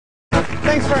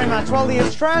Thanks very much. Well, the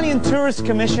Australian Tourist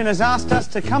Commission has asked us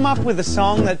to come up with a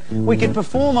song that we could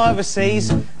perform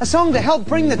overseas, a song to help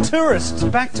bring the tourists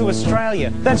back to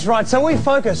Australia. That's right, so we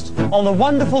focused on the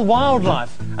wonderful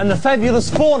wildlife and the fabulous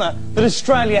fauna that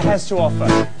Australia has to offer.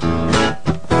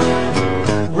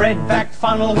 Redback,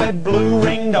 funnel-web,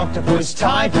 blue-ringed octopus,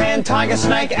 taipan, tiger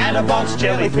snake, adderbox,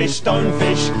 jellyfish,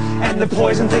 stonefish, and the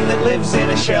poison thing that lives in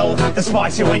a shell that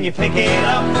bites you when you pick it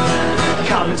up.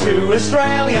 Come to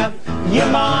Australia, you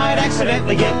might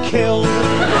accidentally get killed.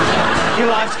 Your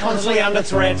life's constantly under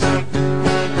threat.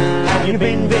 Have you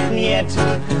been bitten yet?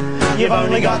 You've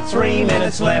only got 3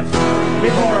 minutes left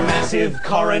before a massive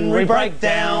coronary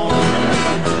breakdown.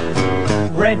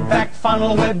 Redback,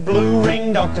 funnel-web,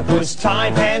 blue-ringed octopus,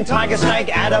 taipan, tiger snake,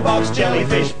 adderbox,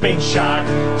 jellyfish, big shark,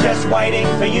 just waiting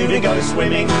for you to go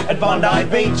swimming at Bondi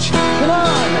Beach. Come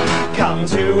on, come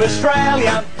to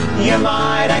Australia, you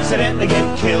might accidentally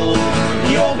get killed.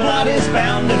 Your blood is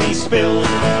bound to be spilled.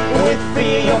 With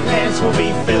fear your pants will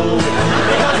be filled,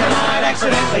 because you might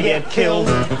accidentally get killed.